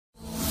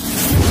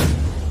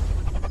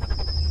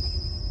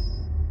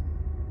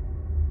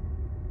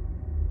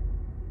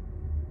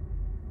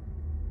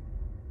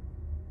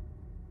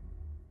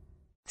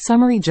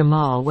Summary: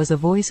 Jamal was a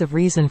voice of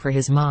reason for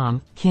his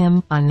mom,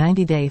 Kim, on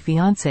 90 Day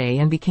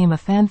Fiancé and became a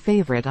fan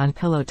favorite on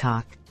Pillow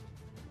Talk.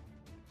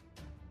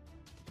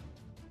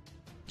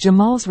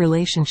 Jamal's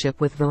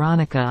relationship with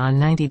Veronica on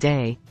 90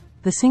 Day.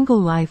 The single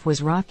life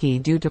was rocky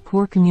due to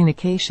poor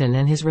communication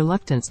and his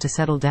reluctance to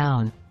settle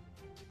down.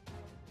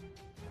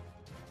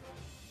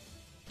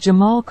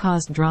 Jamal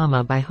caused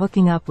drama by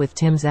hooking up with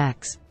Tim's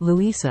ex,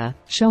 Louisa,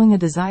 showing a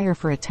desire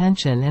for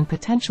attention and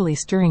potentially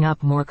stirring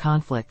up more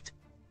conflict.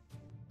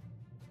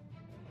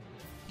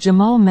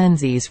 Jamal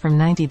Menzies from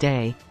 90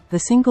 Day. The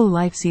Single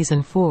Life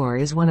Season 4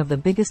 is one of the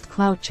biggest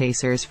clout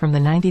chasers from the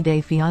 90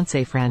 Day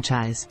Fiancé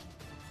franchise.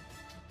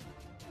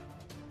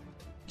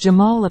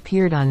 Jamal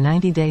appeared on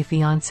 90 Day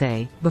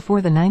Fiancé,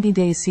 before the 90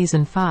 Days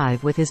Season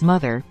 5 with his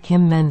mother,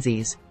 Kim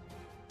Menzies.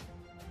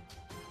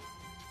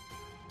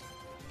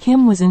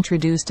 Kim was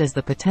introduced as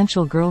the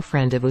potential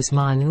girlfriend of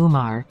Usman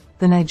Umar,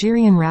 the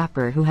Nigerian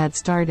rapper who had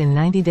starred in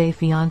 90 Day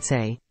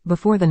Fiancé,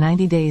 before the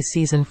 90 Days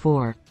Season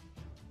 4.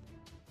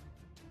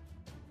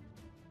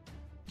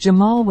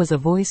 Jamal was a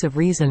voice of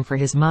reason for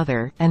his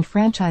mother, and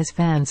franchise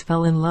fans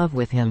fell in love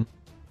with him.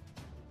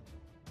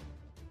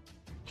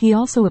 He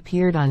also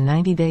appeared on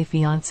 90 Day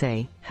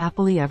Fiancé,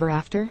 Happily Ever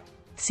After?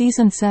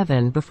 Season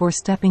 7 before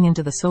stepping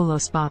into the solo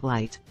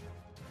spotlight.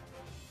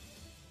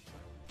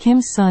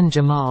 Kim's son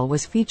Jamal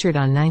was featured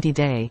on 90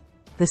 Day,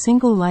 The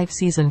Single Life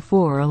Season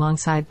 4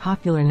 alongside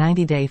popular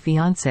 90 Day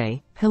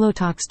Fiancé, Pillow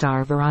Talk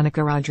star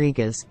Veronica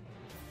Rodriguez.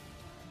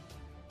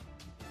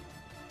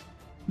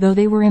 Though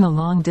they were in a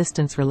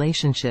long-distance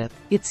relationship,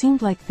 it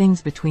seemed like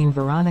things between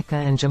Veronica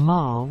and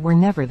Jamal were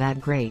never that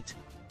great.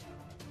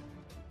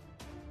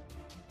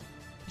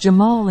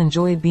 Jamal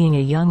enjoyed being a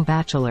young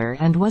bachelor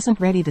and wasn't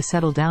ready to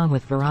settle down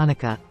with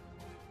Veronica.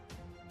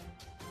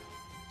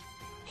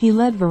 He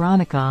led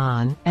Veronica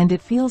on, and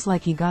it feels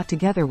like he got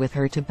together with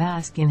her to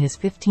bask in his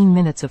 15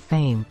 minutes of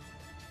fame.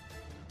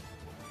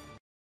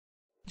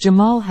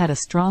 Jamal had a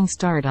strong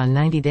start on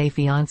 90 Day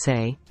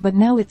Fiancé, but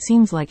now it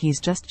seems like he's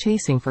just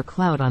chasing for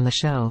clout on the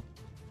show.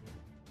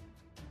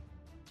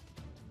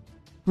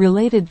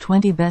 Related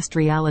 20 Best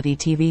Reality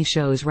TV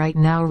Shows. Right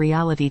now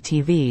reality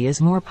TV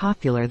is more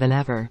popular than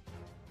ever.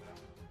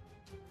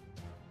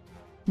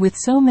 With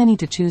so many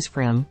to choose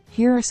from,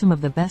 here are some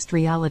of the best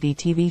reality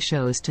TV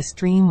shows to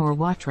stream or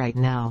watch right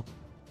now.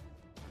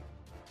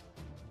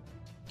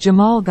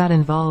 Jamal got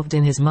involved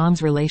in his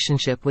mom's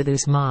relationship with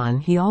Usman.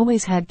 He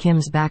always had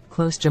Kim's back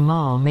close.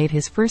 Jamal made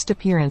his first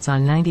appearance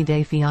on 90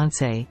 Day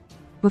Fiancé,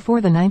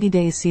 before the 90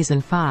 Days Season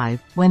 5,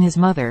 when his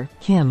mother,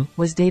 Kim,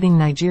 was dating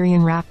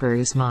Nigerian rapper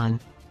Usman.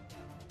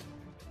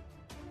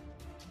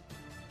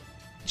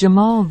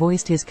 Jamal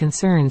voiced his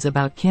concerns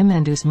about Kim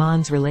and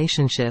Usman's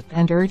relationship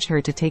and urged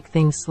her to take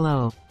things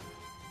slow.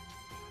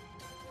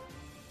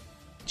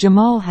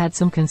 Jamal had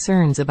some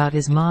concerns about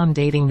his mom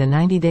dating the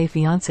 90 Day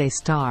Fiancé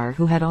star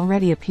who had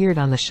already appeared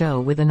on the show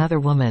with another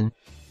woman.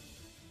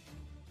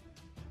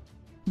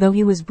 Though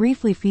he was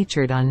briefly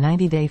featured on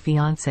 90 Day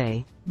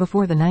Fiancé,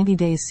 before the 90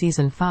 Days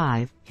Season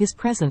 5, his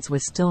presence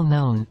was still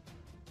known.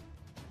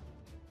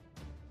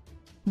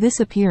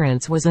 This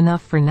appearance was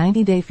enough for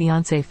 90 Day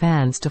Fiancé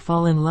fans to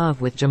fall in love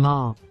with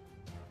Jamal.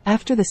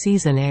 After the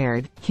season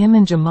aired, Kim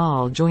and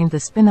Jamal joined the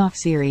spin-off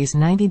series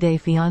 90 Day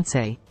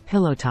Fiancé,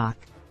 Pillow Talk.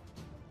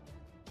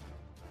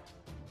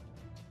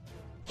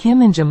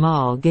 Kim and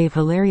Jamal gave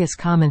hilarious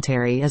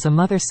commentary as a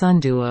mother-son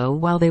duo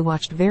while they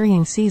watched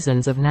varying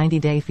seasons of 90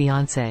 Day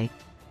Fiancé.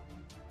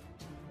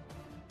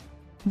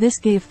 This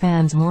gave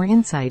fans more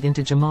insight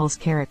into Jamal's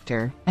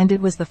character, and it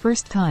was the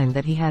first time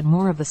that he had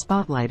more of the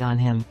spotlight on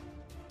him.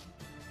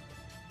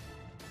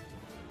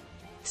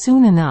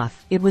 Soon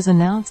enough, it was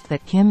announced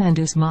that Kim and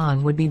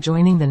Usman would be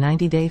joining the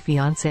 90 Day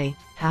Fiancé,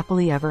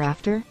 Happily Ever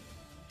After?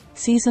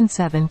 Season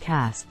 7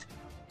 cast.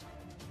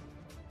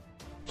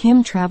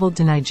 Kim traveled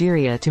to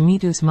Nigeria to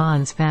meet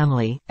Usman's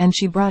family, and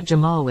she brought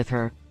Jamal with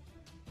her.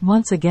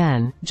 Once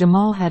again,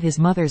 Jamal had his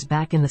mother's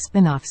back in the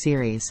spin-off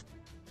series.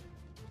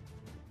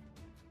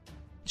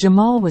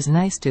 Jamal was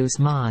nice to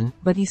Usman,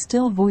 but he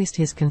still voiced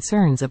his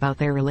concerns about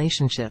their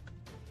relationship.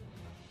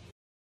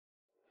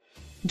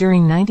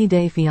 During 90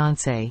 Day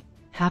Fiancé,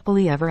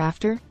 Happily Ever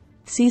After?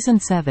 Season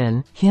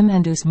 7, Kim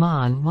and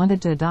Usman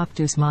wanted to adopt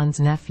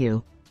Usman's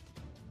nephew.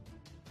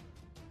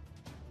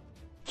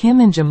 Kim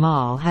and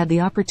Jamal had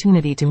the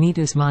opportunity to meet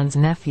Usman's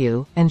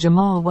nephew, and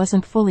Jamal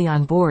wasn't fully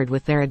on board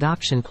with their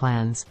adoption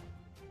plans.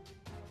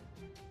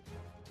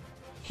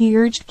 He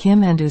urged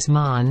Kim and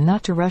Usman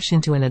not to rush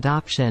into an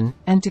adoption,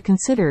 and to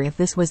consider if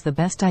this was the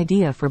best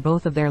idea for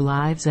both of their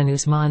lives and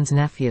Usman's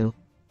nephew.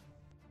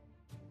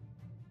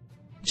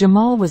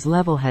 Jamal was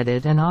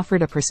level-headed and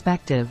offered a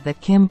perspective that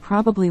Kim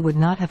probably would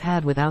not have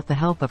had without the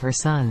help of her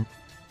son.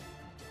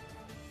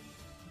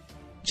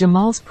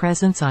 Jamal's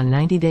presence on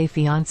 90 Day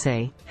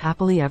Fiancé,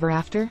 Happily Ever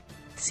After?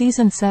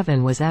 Season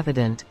 7 was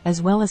evident,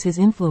 as well as his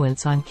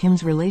influence on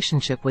Kim's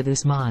relationship with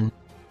Usman.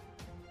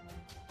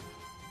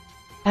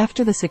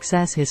 After the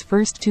success his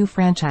first 2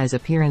 franchise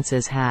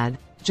appearances had,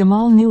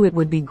 Jamal knew it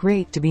would be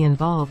great to be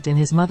involved in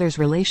his mother's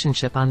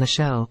relationship on the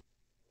show.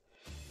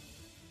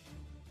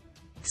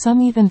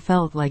 Some even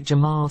felt like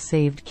Jamal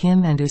saved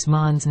Kim and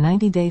Usman's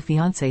 90-Day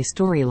Fiancé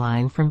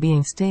storyline from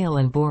being stale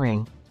and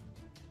boring.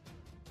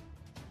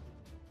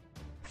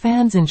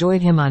 Fans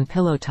enjoyed him on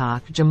Pillow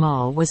Talk.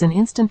 Jamal was an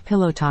instant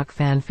Pillow Talk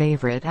fan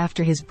favorite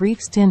after his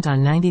brief stint on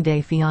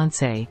 90-Day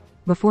Fiancé.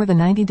 Before the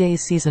 90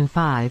 Days Season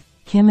 5,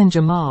 Kim and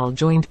Jamal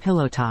joined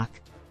Pillow Talk.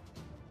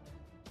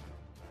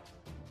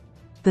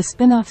 The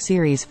spin-off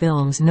series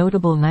films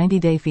notable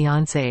 90-Day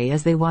Fiancé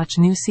as they watch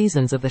new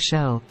seasons of the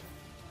show.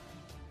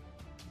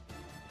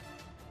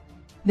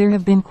 There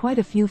have been quite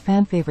a few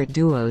fan-favorite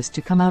duos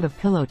to come out of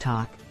Pillow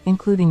Talk,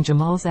 including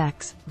Jamal's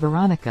ex,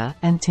 Veronica,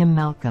 and Tim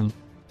Malcolm.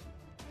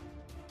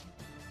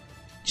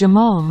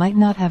 Jamal might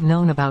not have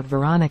known about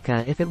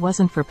Veronica if it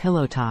wasn't for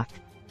Pillow Talk.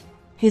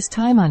 His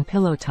time on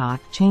Pillow Talk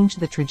changed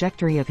the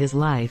trajectory of his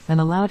life and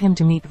allowed him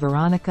to meet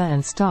Veronica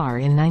and star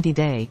in 90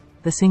 Day,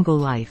 The Single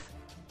Life.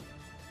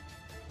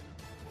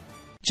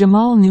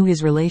 Jamal knew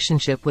his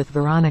relationship with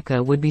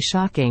Veronica would be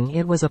shocking.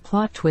 It was a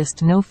plot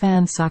twist no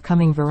fans saw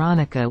coming.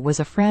 Veronica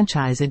was a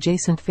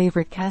franchise-adjacent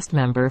favorite cast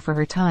member for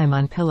her time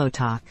on Pillow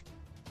Talk.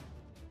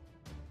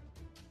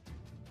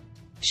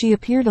 She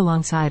appeared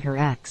alongside her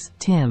ex,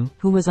 Tim,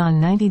 who was on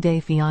 90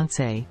 Day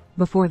Fiancé,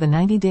 before the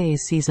 90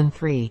 Days Season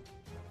 3.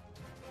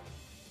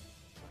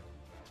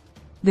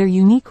 Their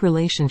unique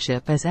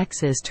relationship as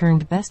exes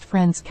turned best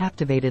friends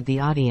captivated the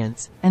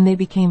audience, and they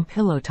became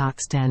Pillow Talk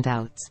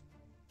standouts.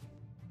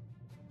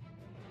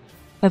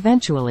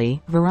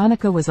 Eventually,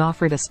 Veronica was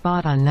offered a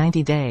spot on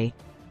 90 Day,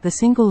 The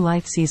Single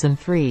Life Season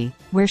 3,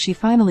 where she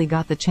finally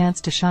got the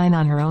chance to shine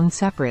on her own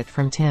separate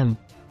from Tim.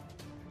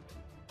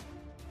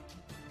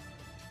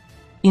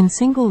 In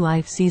Single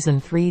Life Season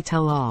 3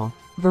 Tell All,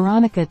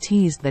 Veronica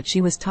teased that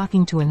she was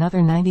talking to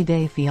another 90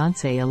 Day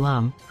Fiancé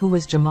alum, who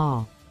was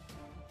Jamal.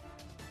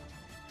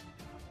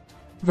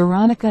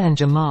 Veronica and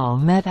Jamal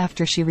met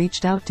after she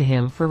reached out to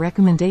him for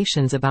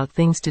recommendations about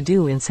things to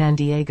do in San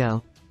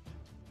Diego.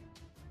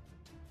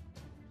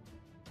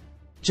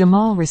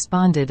 Jamal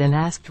responded and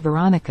asked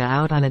Veronica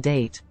out on a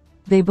date.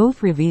 They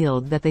both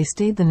revealed that they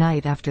stayed the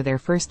night after their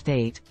first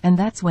date, and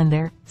that's when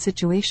their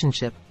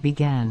situationship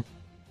began.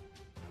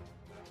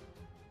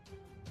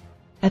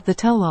 At the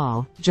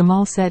tell-all,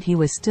 Jamal said he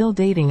was still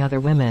dating other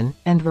women,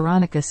 and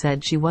Veronica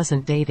said she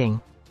wasn't dating.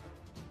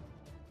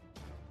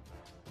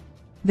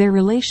 Their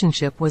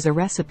relationship was a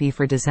recipe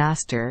for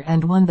disaster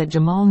and one that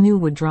Jamal knew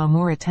would draw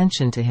more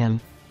attention to him.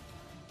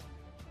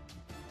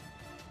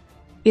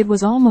 It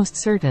was almost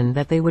certain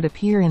that they would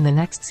appear in the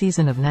next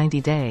season of 90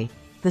 Day,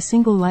 The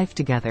Single Life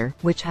together,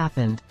 which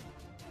happened.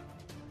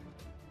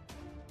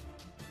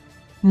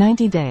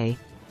 90 Day,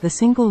 The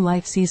Single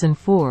Life Season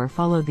 4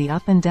 followed the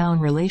up-and-down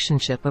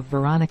relationship of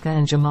Veronica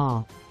and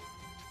Jamal.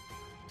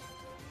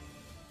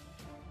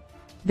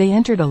 They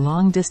entered a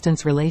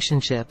long-distance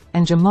relationship,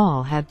 and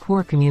Jamal had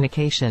poor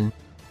communication.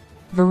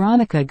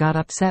 Veronica got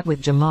upset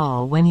with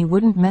Jamal when he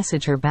wouldn't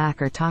message her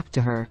back or talk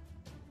to her.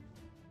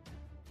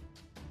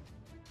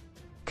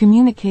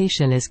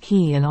 Communication is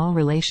key in all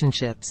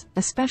relationships,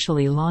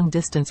 especially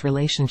long-distance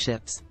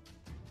relationships.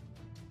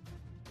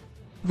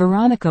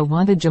 Veronica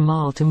wanted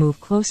Jamal to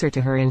move closer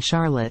to her in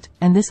Charlotte,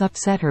 and this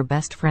upset her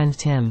best friend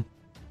Tim.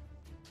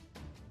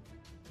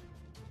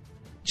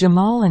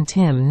 Jamal and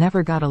Tim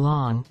never got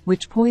along,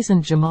 which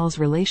poisoned Jamal's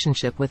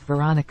relationship with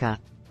Veronica.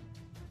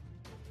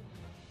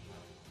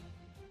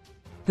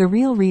 The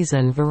real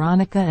reason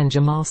Veronica and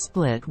Jamal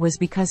split was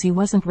because he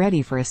wasn't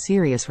ready for a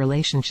serious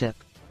relationship.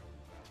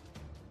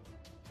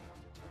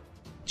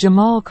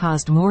 Jamal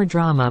caused more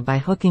drama by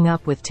hooking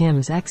up with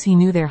Tim's ex. He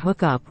knew their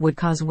hookup would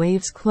cause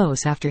waves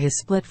close after his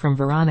split from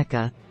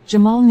Veronica.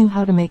 Jamal knew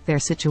how to make their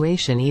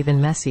situation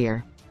even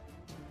messier.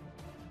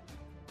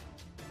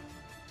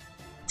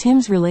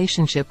 Tim's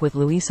relationship with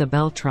Luisa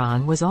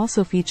Beltran was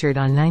also featured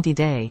on 90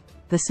 Day,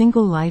 The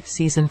Single Life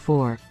Season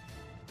 4.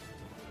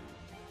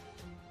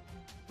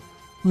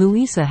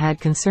 Luisa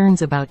had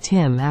concerns about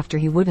Tim after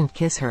he wouldn't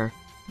kiss her.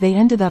 They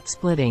ended up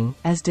splitting,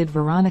 as did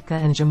Veronica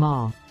and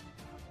Jamal.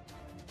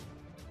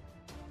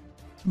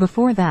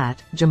 Before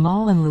that,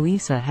 Jamal and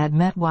Luisa had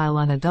met while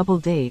on a double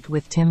date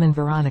with Tim and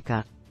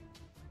Veronica.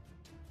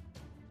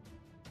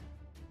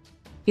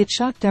 It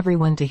shocked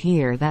everyone to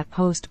hear that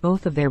post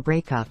both of their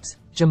breakups,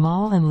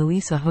 Jamal and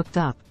Luisa hooked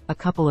up a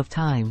couple of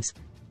times.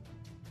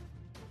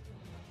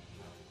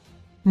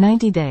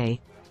 90 Day,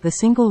 The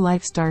Single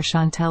Life star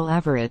Chantel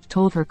Everett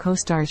told her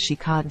co-stars she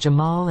caught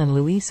Jamal and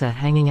Luisa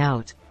hanging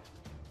out.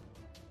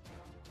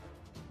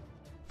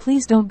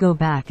 "Please don't go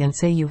back and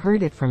say you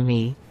heard it from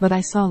me, but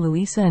I saw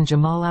Luisa and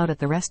Jamal out at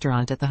the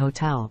restaurant at the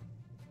hotel."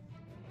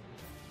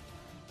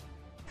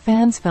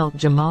 Fans felt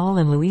Jamal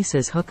and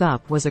Luisa's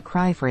hookup was a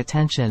cry for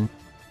attention.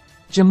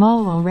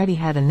 Jamal already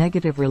had a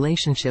negative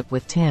relationship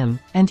with Tim,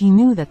 and he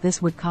knew that this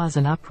would cause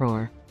an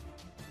uproar.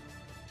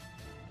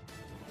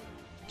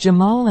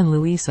 Jamal and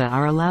Luisa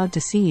are allowed to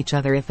see each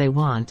other if they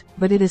want,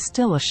 but it is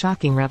still a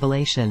shocking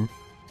revelation.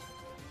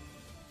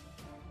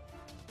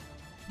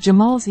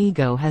 Jamal's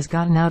ego has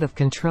gotten out of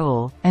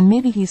control, and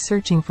maybe he's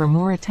searching for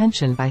more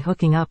attention by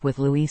hooking up with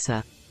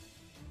Luisa.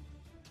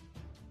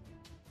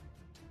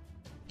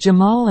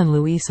 Jamal and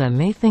Louisa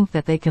may think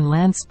that they can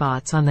land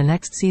spots on the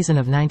next season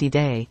of 90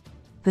 Day,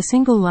 The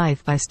Single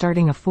Life by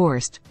starting a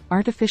forced,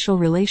 artificial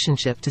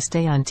relationship to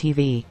stay on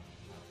TV.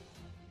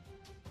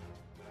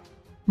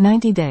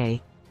 90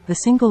 Day, The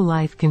Single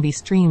Life can be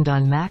streamed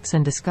on Max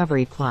and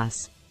Discovery+.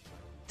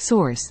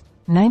 Source: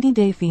 90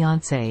 Day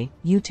Fiancé,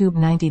 YouTube.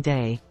 90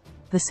 Day,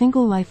 The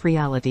Single Life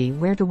reality.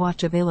 Where to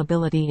watch.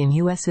 Availability in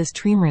US's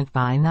streamed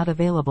by not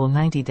available.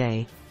 90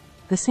 Day,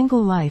 The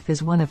Single Life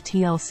is one of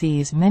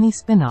TLC's many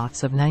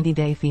spin-offs of 90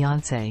 Day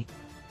Fiancé.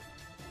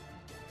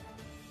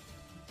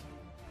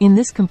 In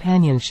this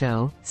companion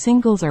show,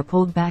 singles are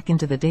pulled back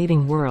into the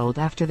dating world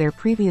after their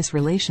previous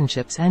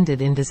relationships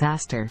ended in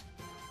disaster.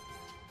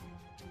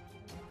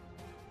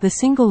 The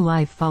Single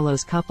Life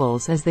follows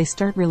couples as they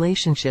start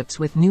relationships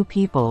with new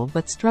people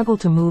but struggle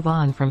to move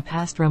on from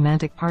past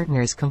romantic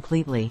partners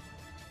completely.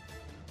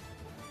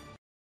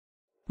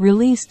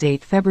 Release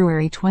date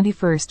February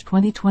 21,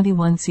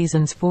 2021.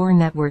 Seasons 4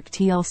 network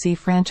TLC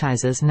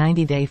franchises.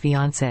 90 Day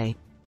Fiancé.